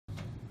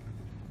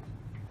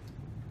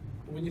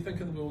when you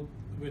think of the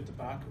word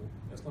debacle,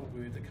 it's not a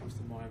word that comes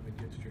to mind when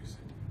you're introducing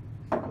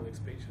Oleg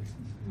speeches.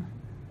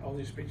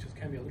 Oleg's speeches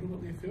can be a little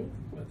bit left field,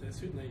 but they've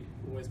certainly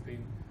always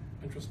been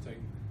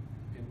interesting,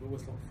 and we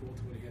always look forward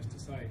to what he has to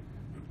say.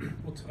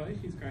 Well, today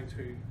he's going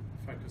to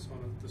focus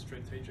on the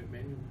strategic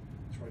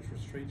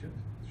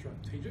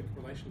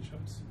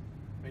relationships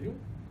manual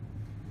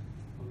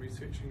on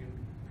researching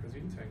and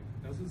presenting.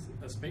 Now, this is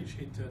a speech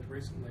he did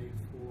recently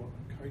for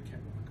a code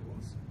camp, I think it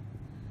was.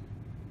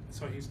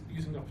 So he's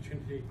using the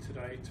opportunity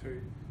today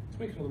to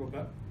tweak it a little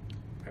bit,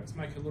 perhaps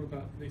make it a little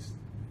bit less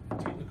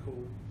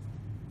technical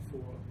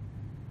for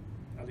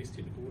a less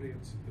technical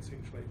audience,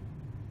 essentially.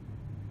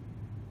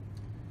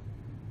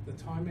 The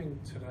timing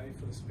today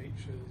for the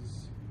speech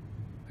is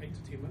 8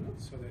 to 10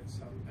 minutes, so that's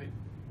 8,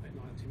 9,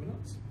 10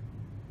 minutes.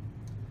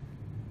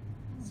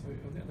 So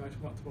on that note,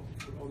 I'd like to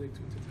welcome Oleg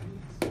to entertain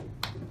us.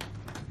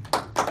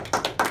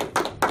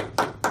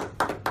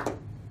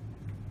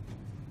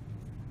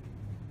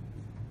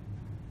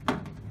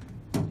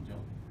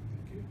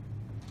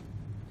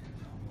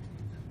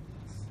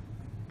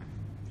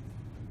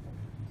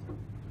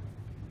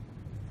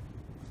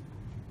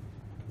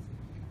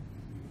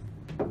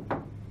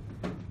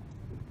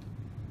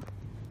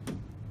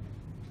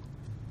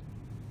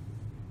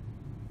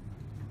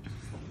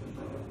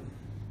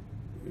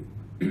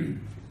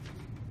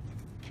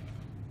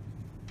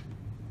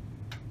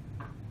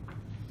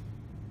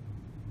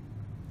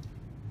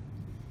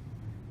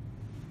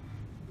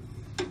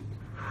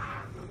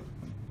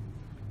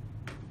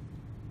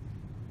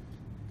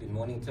 Good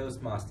morning,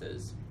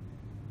 Toastmasters.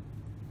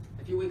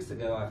 A few weeks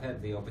ago, I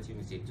had the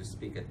opportunity to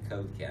speak at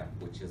Code Camp,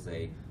 which is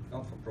a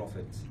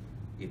not-for-profit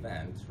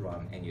event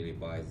run annually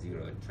by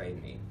Zero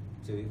Train Me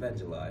to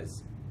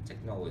evangelize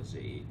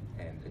technology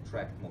and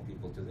attract more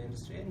people to the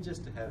industry and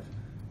just to have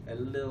a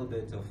little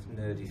bit of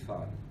nerdy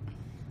fun.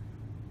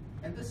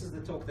 And this is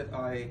the talk that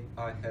I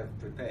have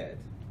prepared.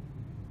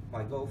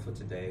 My goal for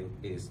today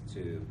is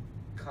to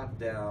cut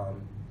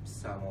down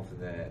some of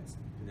that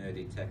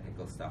nerdy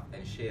technical stuff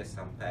and share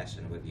some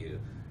passion with you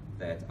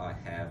that I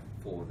have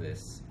for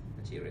this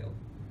material.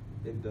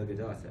 Big Burger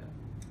Data.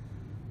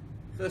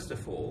 First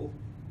of all,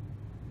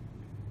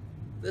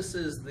 this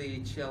is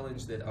the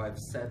challenge that I've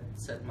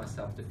set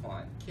myself to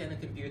find. Can a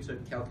computer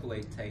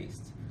calculate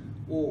taste?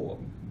 Or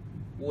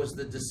was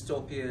the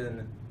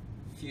dystopian,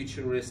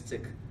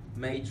 futuristic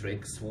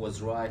Matrix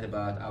was right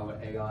about our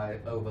AI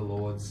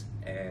overlords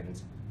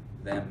and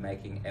them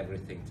making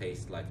everything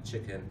taste like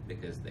chicken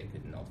because they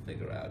could not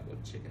figure out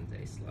what chicken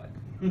tastes like?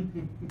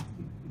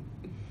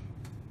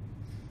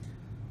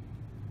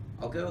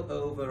 I'll go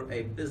over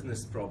a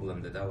business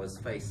problem that I was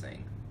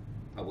facing.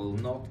 I will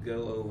not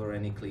go over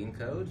any clean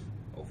code,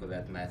 or for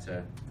that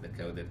matter, the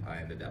code that I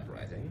ended up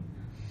writing.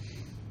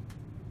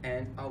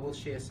 And I will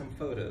share some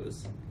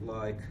photos,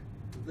 like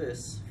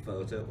this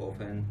photo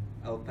of an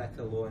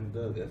alpaca loin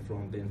burger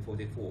from bin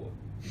 44.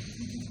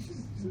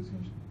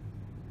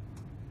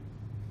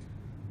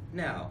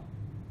 Now,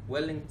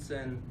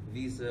 Wellington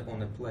Visa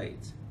on a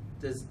plate.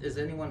 Is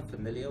anyone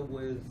familiar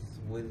with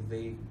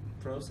the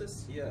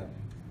process? Yeah.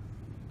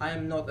 I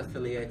am not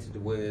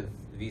affiliated with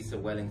Visa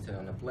Wellington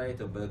on a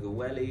plate or Burger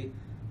Welly.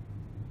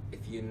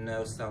 If you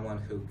know someone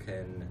who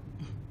can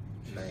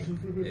make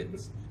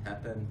it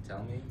happen,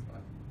 tell me.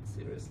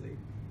 Seriously.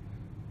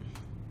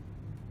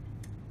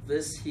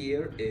 This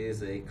here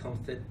is a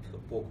confit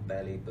pork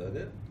belly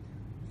burger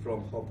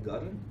from Hop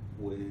Garden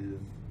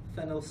with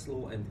fennel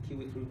slaw and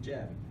kiwi fruit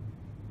jam.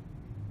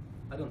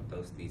 I don't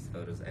post these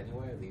photos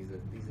anywhere. These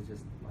are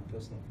just my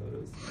personal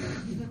photos.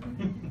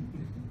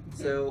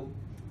 So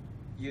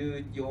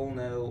you all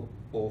know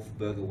of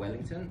Burger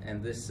Wellington,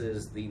 and this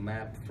is the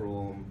map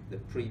from the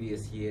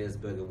previous year's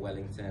Burger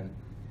Wellington.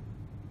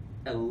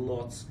 A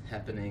lot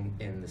happening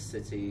in the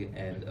city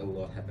and a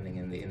lot happening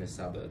in the inner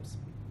suburbs.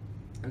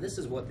 And this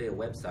is what their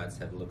websites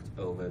have looked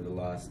over the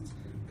last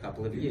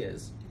couple of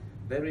years.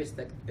 Very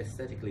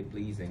aesthetically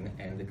pleasing,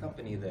 and the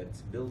company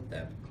that built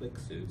them,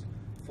 ClickSuit,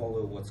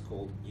 follow what's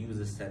called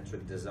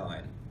user-centric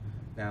design.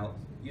 Now,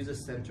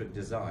 user-centric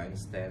design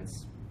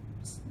tends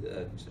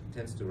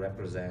to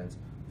represent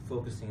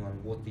focusing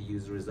on what the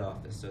user is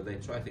after. So they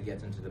try to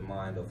get into the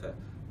mind of a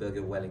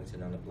Burger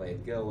Wellington on a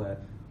plate goer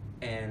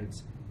and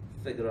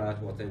figure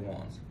out what they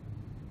want.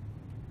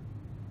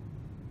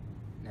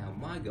 Now,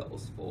 my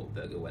goals for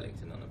Burger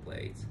Wellington on a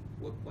plate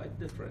were quite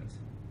different.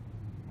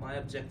 My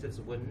objectives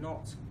were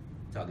not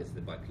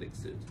targeted by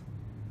ClickSuit.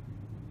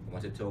 I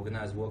wanted to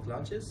organize work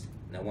lunches,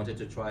 and I wanted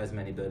to try as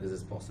many burgers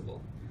as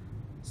possible.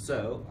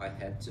 So I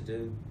had to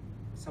do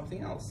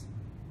something else.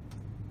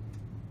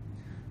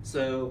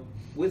 So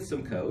with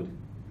some code,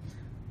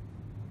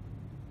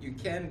 you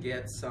can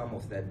get some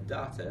of that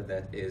data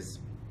that is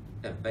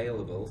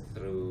available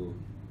through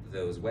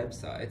those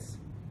websites,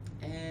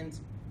 and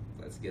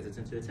let's get it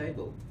into a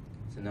table.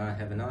 So now I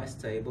have a nice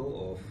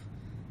table of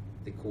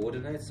the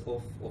coordinates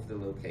of the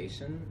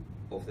location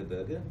of the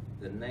burger,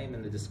 the name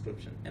and the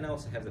description, and I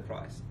also have the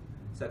price.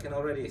 So I can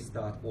already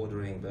start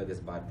ordering burgers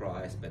by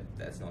price, but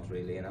that's not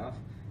really enough.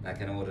 I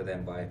can order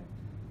them by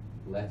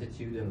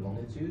latitude and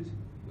longitude,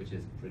 which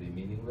is pretty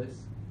meaningless.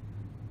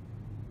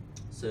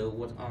 So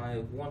what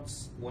I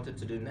wanted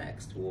to do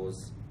next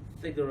was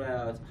figure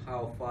out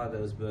how far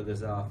those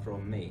burgers are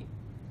from me.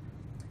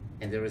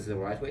 And there is the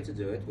right way to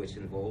do it, which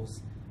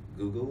involves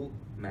Google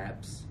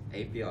Maps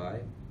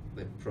API,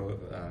 the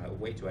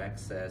way to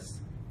access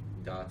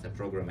data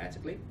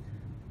programmatically,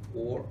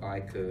 or I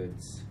could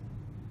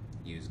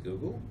use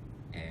Google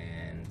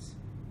and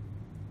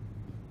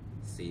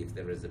see if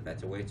there is a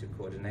better way to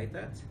coordinate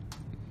that.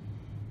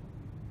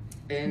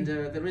 And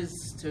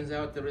turns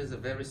out there is a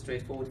very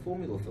straightforward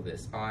formula for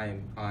this.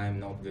 I'm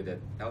not good at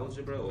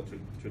algebra or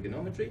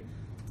trigonometry,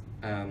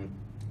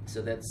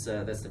 so that's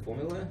the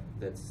formula.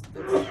 That's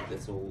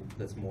all.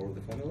 That's more of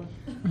the formula.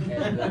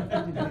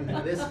 And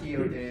this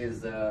here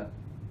is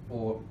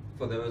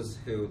for those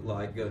who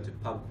go to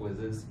pub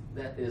quizzes.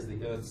 That is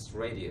the Earth's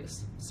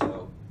radius.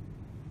 So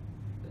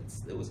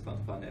that was fun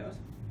to find out.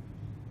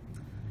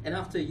 And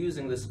after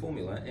using this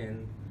formula,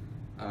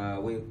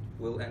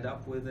 we'll end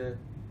up with a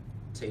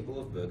table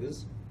of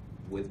burgers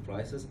with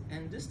prices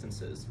and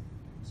distances.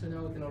 So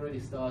now we can already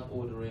start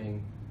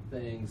ordering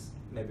things.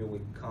 Maybe we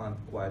can't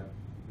quite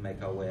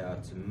make our way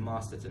out to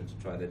Masterton to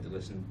try that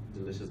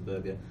delicious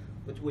burger,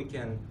 but we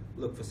can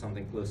look for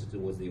something closer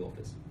towards the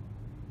office.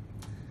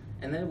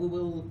 And then we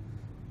will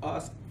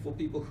ask for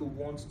people who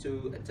want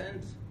to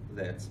attend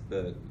that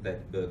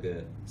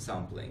burger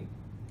sampling,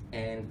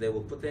 and they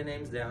will put their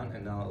names down,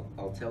 and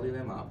I'll tally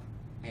them up,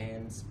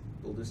 and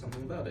we'll do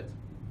something about it.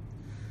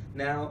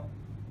 Now,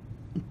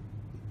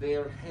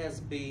 there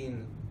has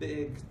been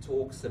big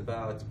talks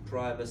about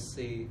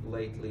privacy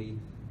lately.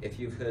 If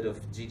you've heard of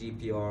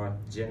GDPR,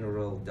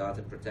 General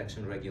Data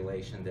Protection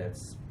Regulation,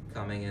 that's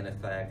coming in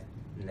effect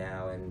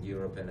now in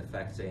Europe and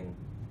affecting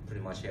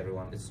pretty much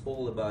everyone, it's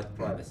all about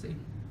privacy.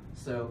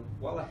 So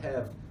while I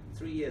have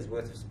 3 years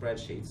worth of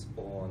spreadsheets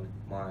on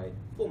my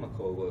former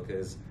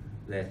co-workers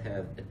that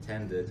have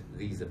attended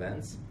these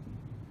events,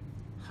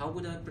 how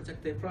would I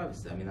protect their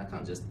privacy? I mean, I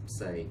can't just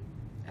say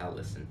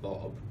Alice and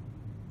Bob.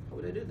 How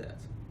would I do that?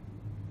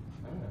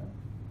 I don't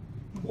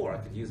know. Or I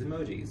could use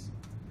emojis.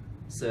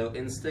 So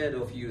instead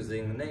of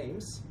using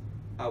names,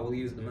 I will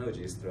use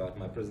emojis throughout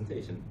my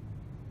presentation.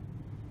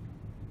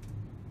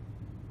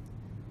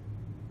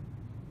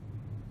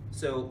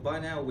 So by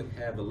now we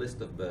have a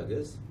list of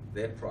burgers,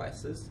 their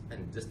prices,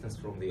 and distance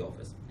from the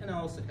office. And I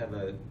also have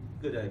a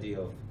good idea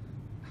of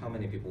how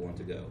many people want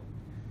to go.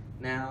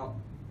 Now,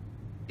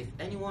 if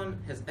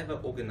anyone has ever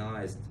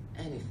organized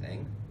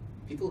anything,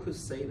 people who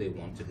say they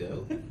want to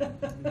go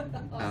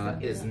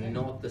is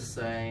not the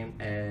same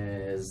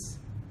as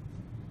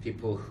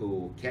people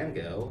who can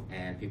go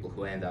and people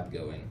who end up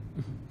going.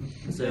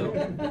 So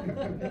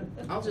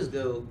I'll just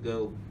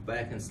go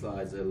back in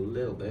slides a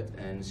little bit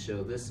and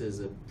show this is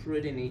a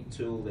pretty neat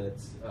tool that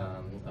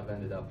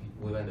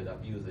we've ended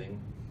up using.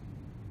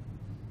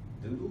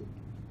 Doodle.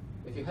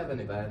 If you have an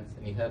event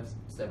and you have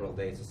several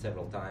dates or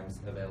several times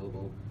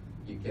available,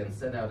 you can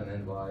send out an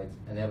invite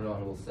and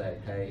everyone will say,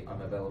 hey,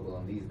 I'm available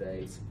on these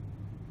dates,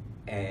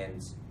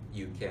 and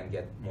you can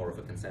get more of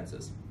a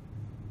consensus.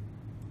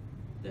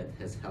 That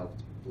has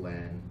helped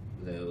plan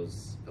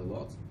those a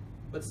lot.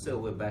 But still,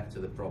 we're back to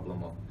the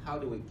problem of how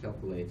do we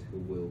calculate who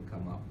will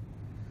come up.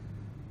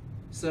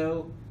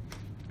 So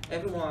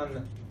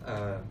everyone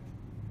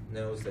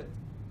knows that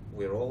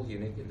we're all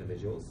unique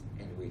individuals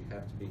and we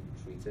have to be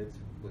treated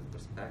with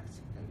respect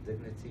and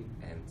dignity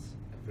and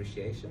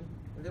appreciation.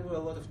 And there were a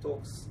lot of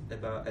talks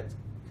at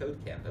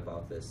Code Camp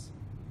about this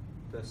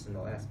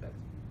personal aspect.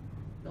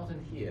 Not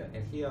in here.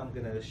 In here I'm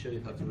going to show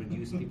you how to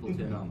reduce people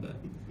to a number.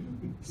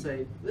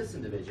 Say, this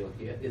individual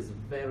here is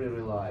very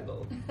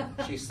reliable.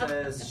 She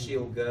says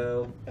she'll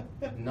go,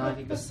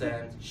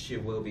 90% she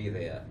will be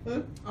there.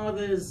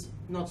 Others,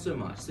 not so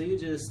much. So you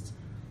just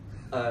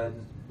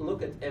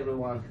look at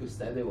everyone who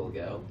said they will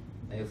go,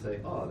 and you say,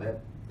 oh,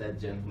 that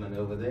gentleman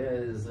over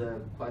there is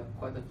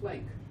quite a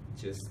flake.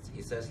 Just,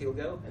 he says he'll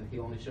go, and he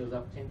only shows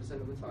up 10%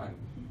 of the time.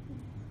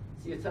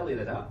 So you tally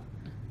that up,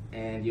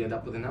 and you end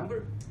up with a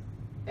number,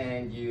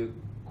 and you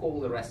call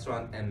the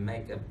restaurant and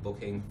make a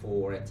booking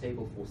for a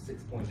table for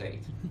 6.8.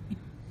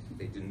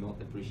 They do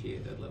not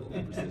appreciate that level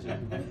of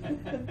precision.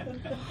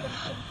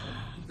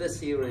 This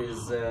here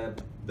is a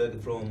burger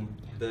from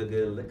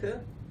Burger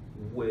Liquor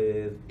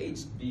with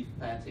aged beef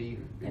patty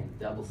and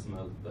double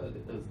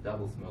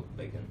smoked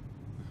bacon.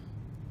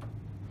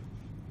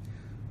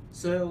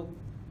 So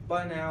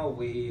by now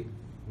we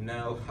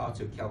know how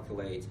to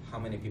calculate how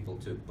many people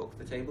to book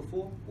the table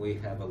for. We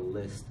have a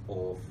list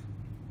of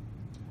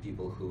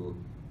people who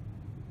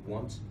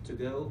want to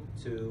go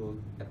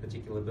to a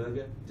particular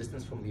burger,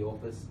 distance from the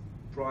office,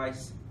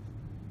 price,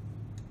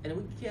 and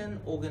we can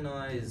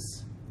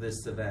organize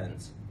this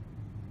event.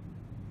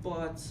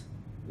 But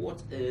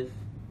what if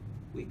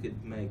we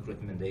could make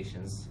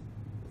recommendations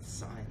with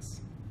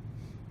science?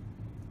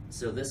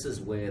 So this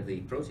is where the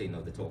protein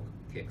of the talk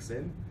kicks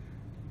in,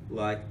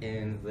 like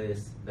in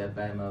the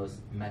Bamos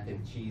mac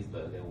and cheese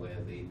burger,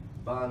 where the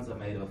buns are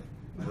made of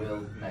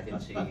grilled mac and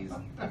cheese,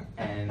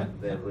 and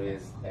there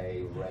is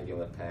a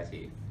regular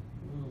patty.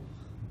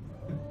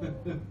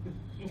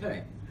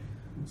 Okay,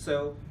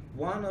 So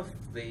one of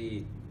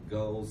the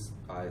goals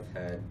I've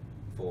had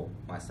for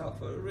myself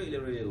for a really,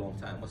 really long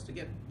time was to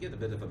get a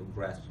bit of a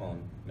grasp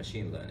on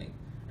machine learning.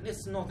 And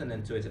it's not an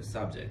intuitive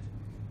subject.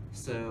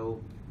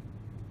 So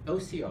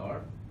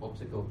OCR,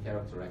 optical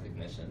character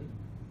recognition,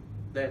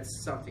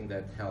 that's something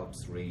that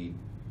helps read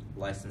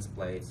license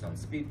plates on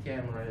speed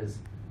cameras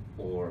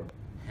or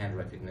hand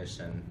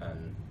recognition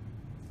on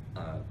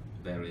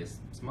various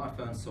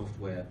smartphone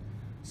software.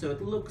 So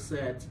it looks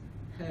at,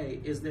 hey,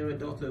 is there a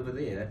dot over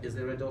there? Is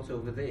there a dot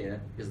over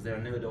there? Is there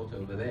no dot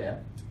over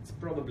there? It's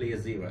probably a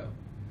 0.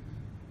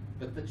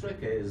 But the trick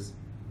is,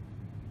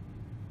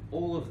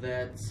 all of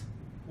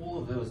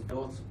those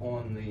dots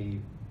on the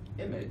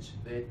image,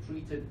 they're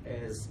treated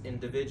as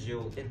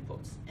individual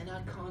inputs. And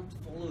I can't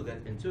follow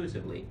that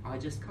intuitively. I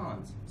just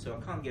can't. So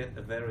I can't get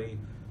a very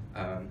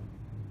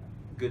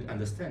good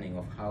understanding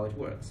of how it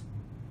works.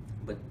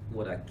 But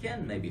what I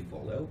can maybe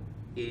follow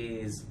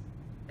is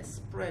a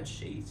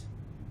spreadsheet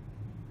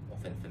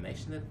of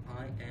information that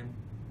I am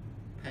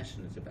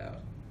passionate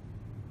about.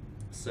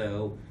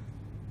 So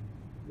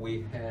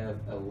we have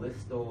a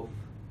list of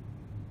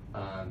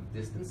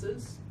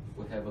distances,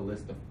 we have a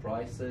list of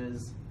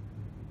prices,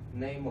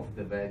 name of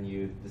the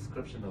venue,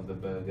 description of the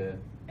burger,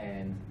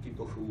 and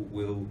people who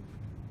will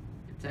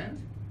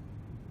attend.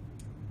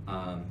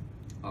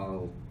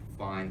 I'll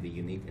find the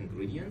unique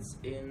ingredients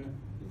in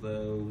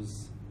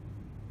those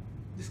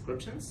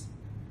descriptions,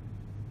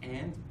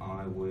 and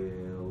I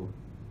will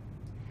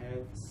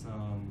have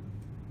some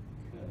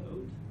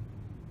code.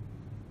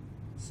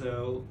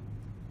 So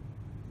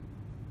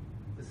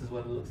this is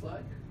what it looks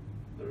like.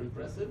 Very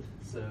impressive.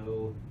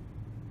 So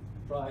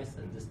price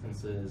and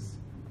distances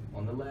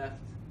on the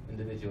left,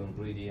 individual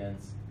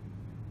ingredients,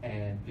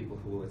 and people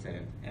who will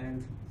attend.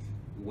 And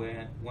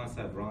once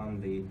I've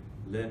run the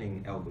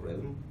learning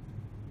algorithm,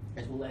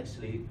 it will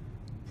actually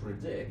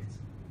predict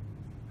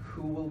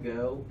who will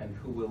go and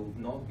who will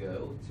not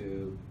go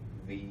to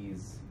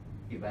these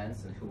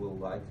events, and who will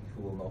like and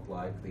who will not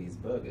like these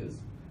burgers.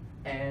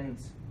 And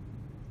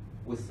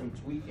with some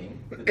tweaking,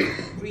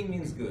 green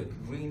means good.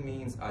 Green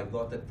means I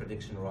got that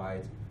prediction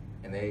right,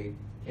 and they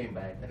came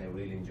back and they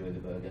really enjoyed the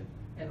burger.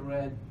 And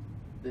red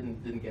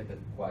didn't get that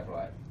quite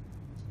right.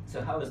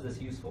 So how is this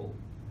useful?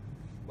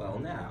 Well,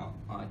 now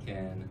I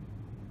can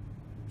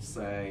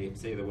say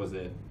there was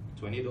a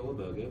 $20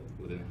 burger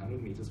within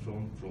 100 meters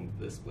from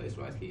this place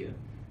right here,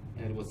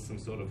 and it was some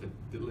sort of a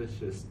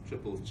delicious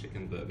triple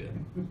chicken burger.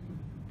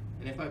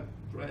 And if I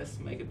press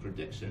make a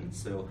prediction,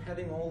 so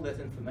having all that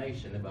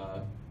information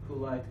about who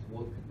liked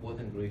what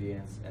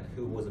ingredients and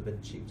who was a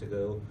bit cheap to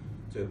go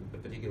to a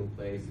particular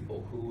place,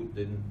 or who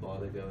didn't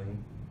bother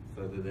going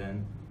further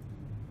than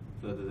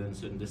a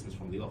certain distance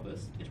from the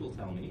office, it will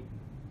tell me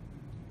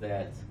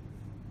that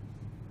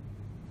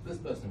this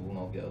person will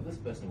not go, this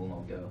person will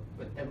not go,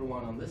 but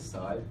everyone on this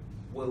side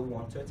will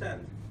want to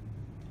attend.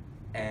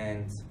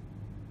 And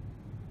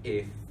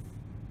if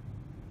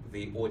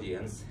the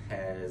audience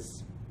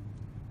is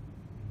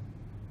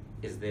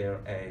there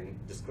a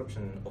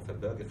description of a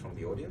burger from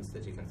the audience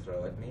that you can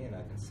throw at me, and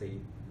I can see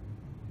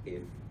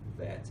if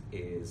that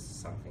is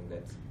something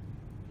that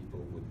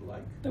people would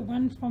like? The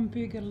one from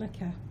Burger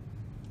Liquor.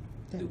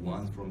 The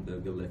one from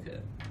Burger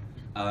Liquor.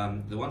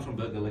 The one from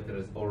Burger Liquor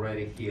is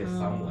already here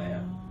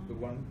somewhere. The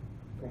one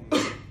from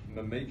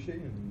Mamichi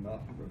in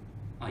Martinborough.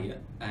 Oh yeah,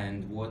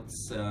 and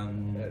what's...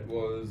 It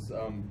was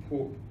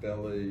pork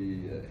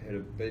belly, it had a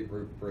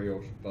beetroot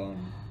brioche bun,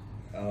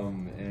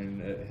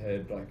 and it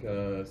had like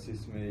a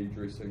sesame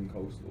dressing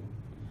coleslaw.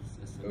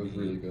 It was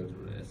really good.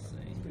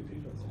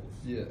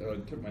 Yeah, I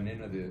took my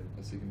nana there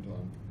a second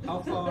time. How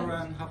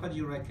far do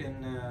you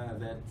reckon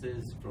that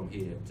is from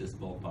here, this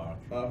ballpark?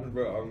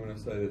 Martinborough, I'm going to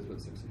say that's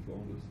about 60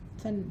 kilometres.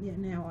 It's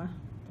an hour.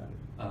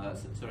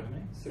 Sorry, how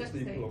many?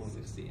 60 kilometres.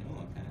 60,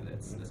 oh okay,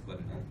 that's quite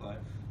an outlier.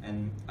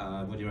 And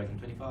what do you reckon,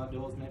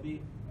 $25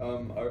 maybe?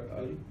 I'm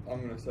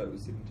going to say it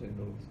was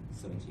 $17.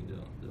 $17.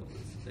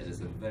 That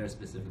is a very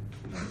specific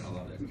number, I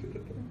love it.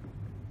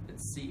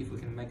 Let's see if we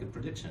can make a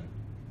prediction.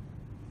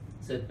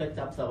 So it picked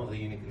up some of the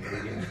unique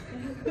ingredients,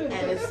 and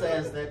it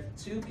says that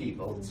two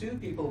people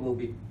will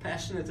be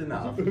passionate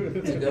enough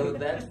to go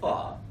that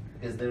far,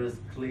 because there is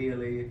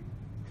clearly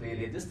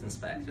a distance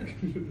factor.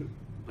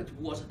 But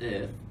what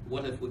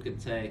if we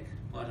could take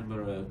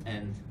Martinborough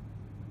and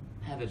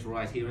have it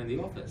right here in the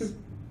office?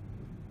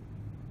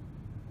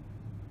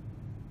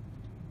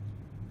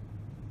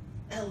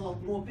 A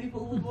lot more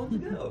people would want to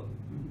go.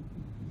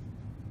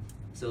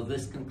 So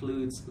this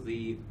concludes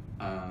the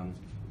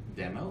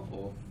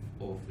demo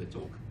of the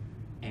talk,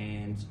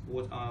 and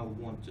what I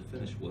want to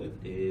finish with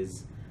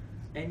is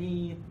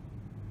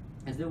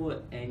if there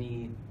were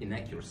any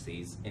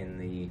inaccuracies in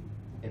the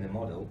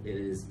model, it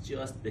is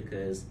just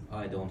because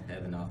I don't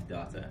have enough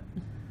data.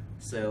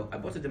 So I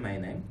bought a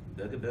domain name,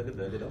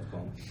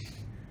 burgerburger.com,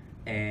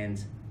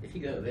 and if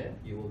you go there,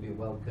 you will be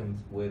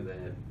welcomed with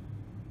a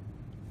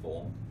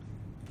form.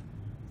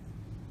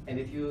 And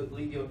if you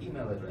leave your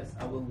email address,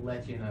 I will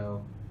let you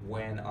know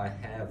when I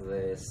have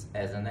this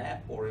as an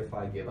app or if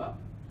I give up.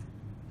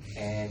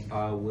 And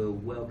I will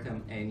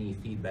welcome any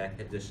feedback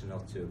additional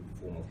to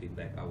formal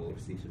feedback I will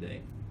receive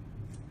today.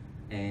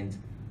 And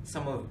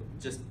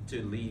just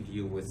to leave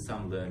you with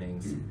some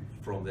learnings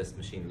from this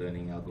machine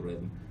learning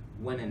algorithm.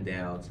 When in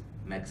doubt,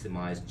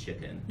 maximize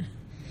chicken.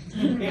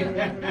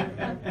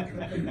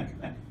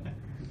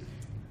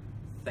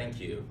 Thank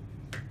you.